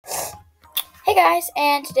guys,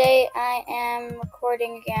 and today I am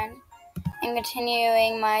recording again and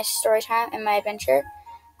continuing my story time and my adventure.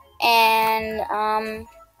 And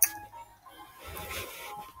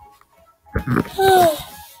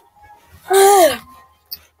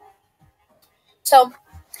so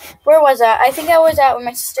where was I? I think I was at when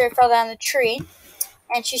my sister fell down the tree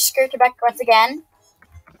and she scraped her back once again.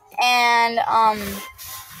 And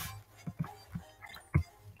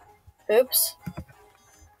oops.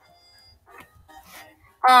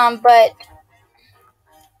 But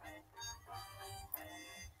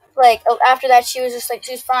like after that, she was just like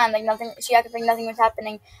she was fine, like nothing. She acted like nothing was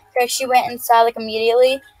happening. So she went inside like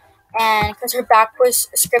immediately, and because her back was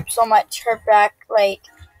scraped so much, her back like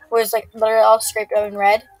was like literally all scraped up and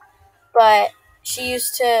red. But she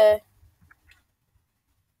used to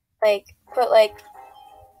like put like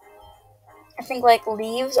I think like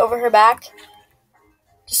leaves over her back,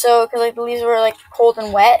 so because like the leaves were like cold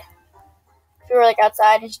and wet. We were like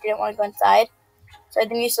outside and she didn't want to go inside, so I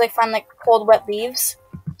think we used to like find like cold wet leaves.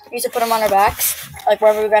 We used to put them on our backs, like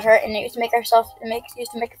wherever we got hurt, and it used to make used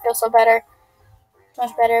to make it feel so better, so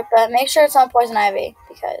much better. But make sure it's not poison ivy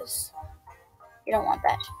because you don't want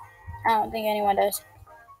that. I don't think anyone does.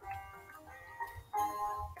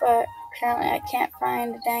 But apparently I can't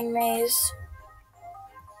find the dang maze.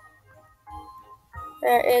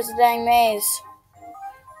 There is a dang maze.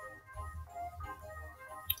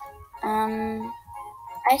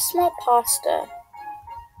 I smell pasta.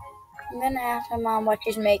 I'm gonna ask my mom what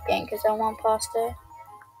she's making because I want pasta.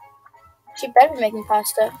 She better be making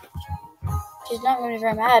pasta. She's not gonna be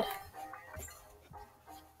very mad.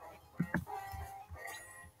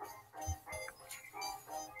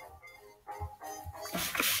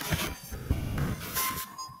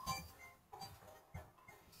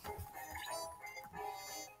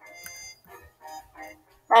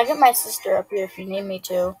 I'll get my sister up here if you need me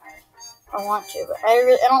to. I want to, but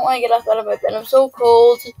I don't want to get up out of my bed. I'm so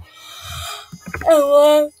cold.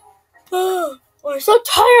 I'm so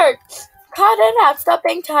tired. Cut it out. Stop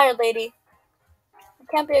being tired, lady. I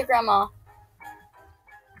can't be a grandma.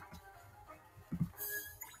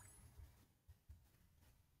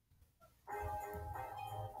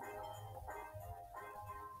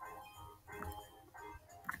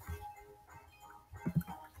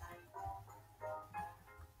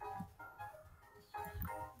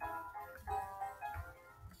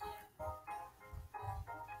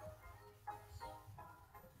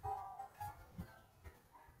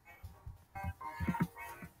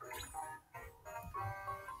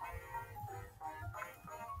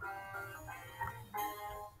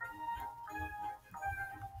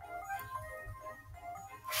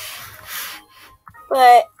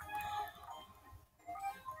 But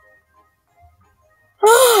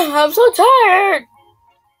I'm so tired.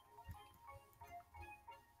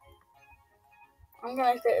 I'm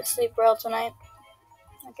gonna get to sleep well tonight.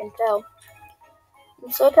 I can tell.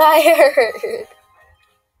 I'm so tired.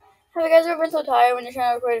 Have you guys ever been so tired when you're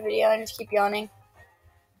trying to record a video and just keep yawning?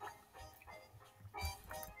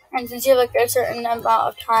 And since you have like a certain amount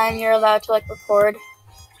of time you're allowed to like record,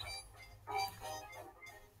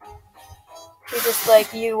 you just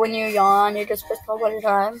like when you yawn, you just pissed off all your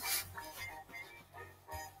time.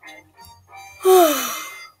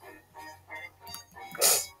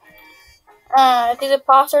 I think the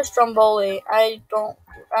pasta or stromboli. I don't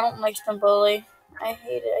like stromboli. I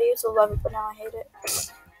hate it. I used to love it, but now I hate it.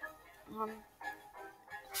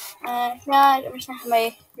 Yeah, I'm just gonna have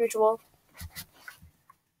my usual.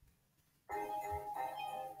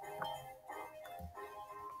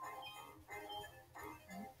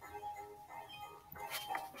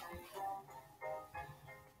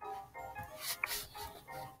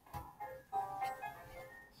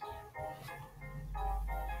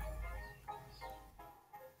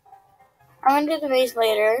 I'm gonna do the maze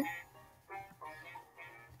later.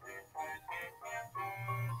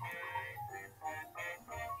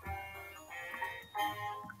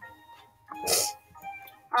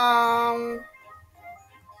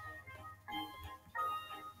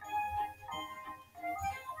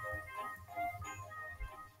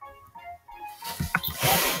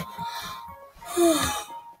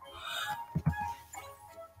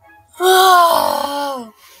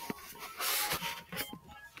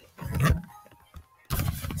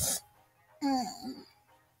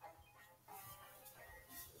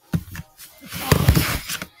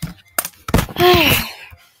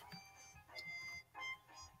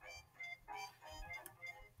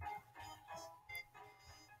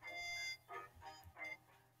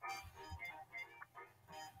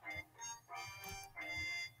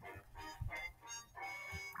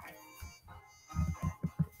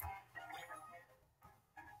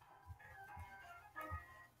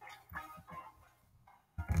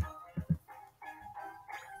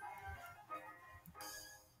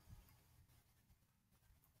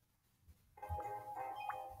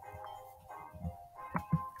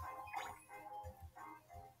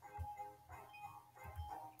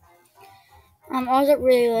 I was up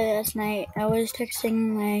really late last night. I was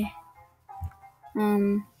texting my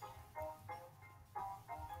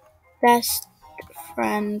best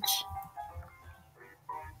friend,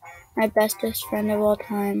 my bestest friend of all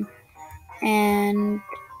time, and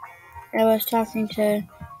I was talking to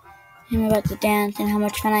him about the dance and how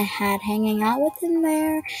much fun I had hanging out with him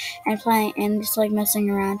there and playing and just like messing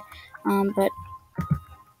around. But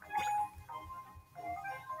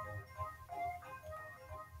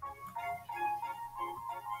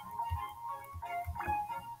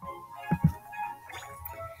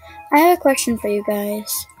I have a question for you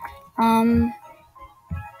guys.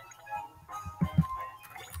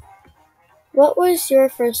 What was your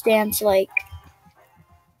first dance like?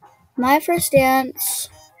 My first dance,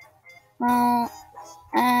 my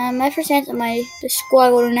first dance at the school I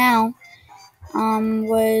go to now,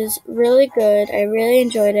 was really good. I really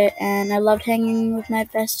enjoyed it, and I loved hanging with my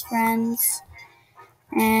best friends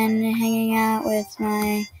and hanging out with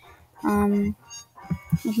my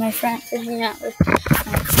friend, hanging out with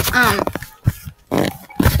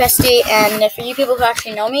bestie. And for you people who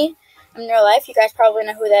actually know me in real life, you guys probably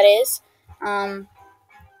know who that is. I'm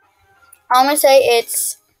gonna say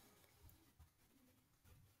it's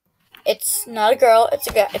not a girl, it's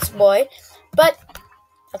a guy, it's a boy, but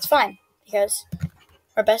that's fine because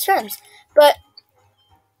we're best friends. But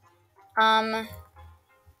I'm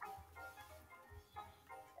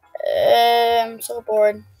so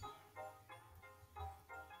bored.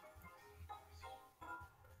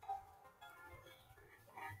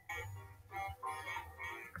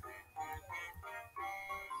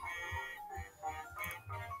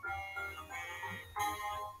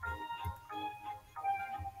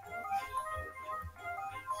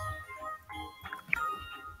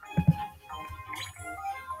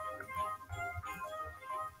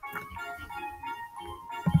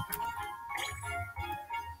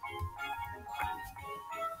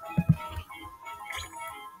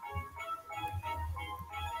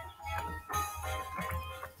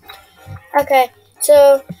 Okay,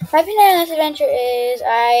 so my opinion on this adventure is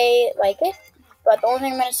I like it, but the only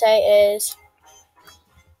thing I'm going to say is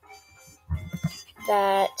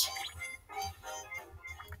that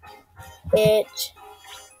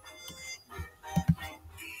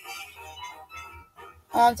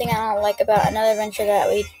one thing I don't like about another adventure that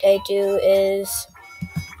they do is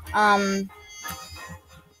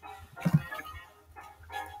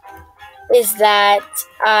that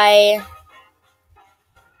I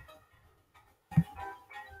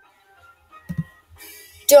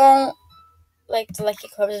don't like the Lucky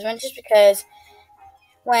Club's adventures because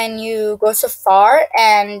when you go so far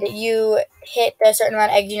and you hit the certain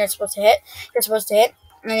amount of eggs you're supposed to hit,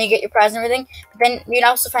 and then you get your prize and everything, but then you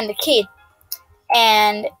also find the key.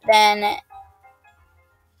 And then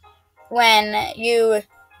when you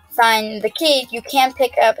find the key, you can't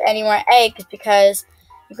pick up any more eggs because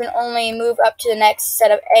you can only move up to the next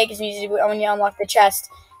set of eggs when you unlock the chest.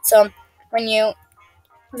 So when you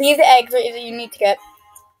leave the eggs that you need to get,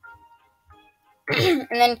 and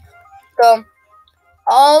then go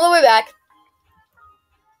all the way back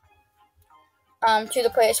to the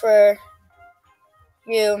place where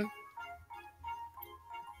you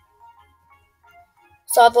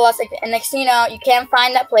saw the last egg. And next thing you know, you can't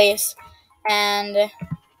find that place,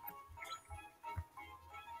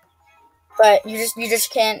 but you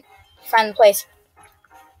just can't find the place.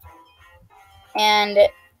 And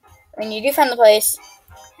when you do find the place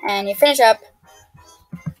and you finish up,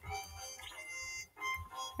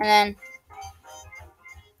 and then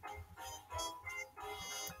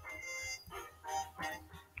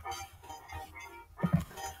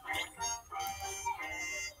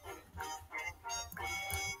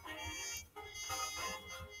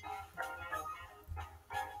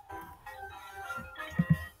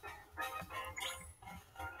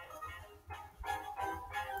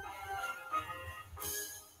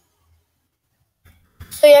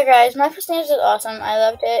so yeah, guys, my first dance was awesome. I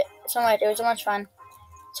loved it so much. It was so much fun.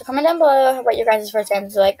 So comment down below what your guys' first dance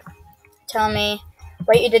was like. Tell me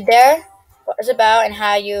what you did there, what it was about, and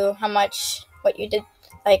what you did,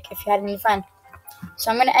 like if you had any fun. So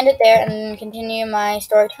I'm gonna end it there and continue my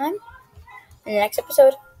story time in the next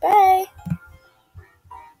episode. Bye.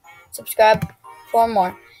 Subscribe for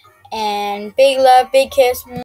more. And big love, big kiss.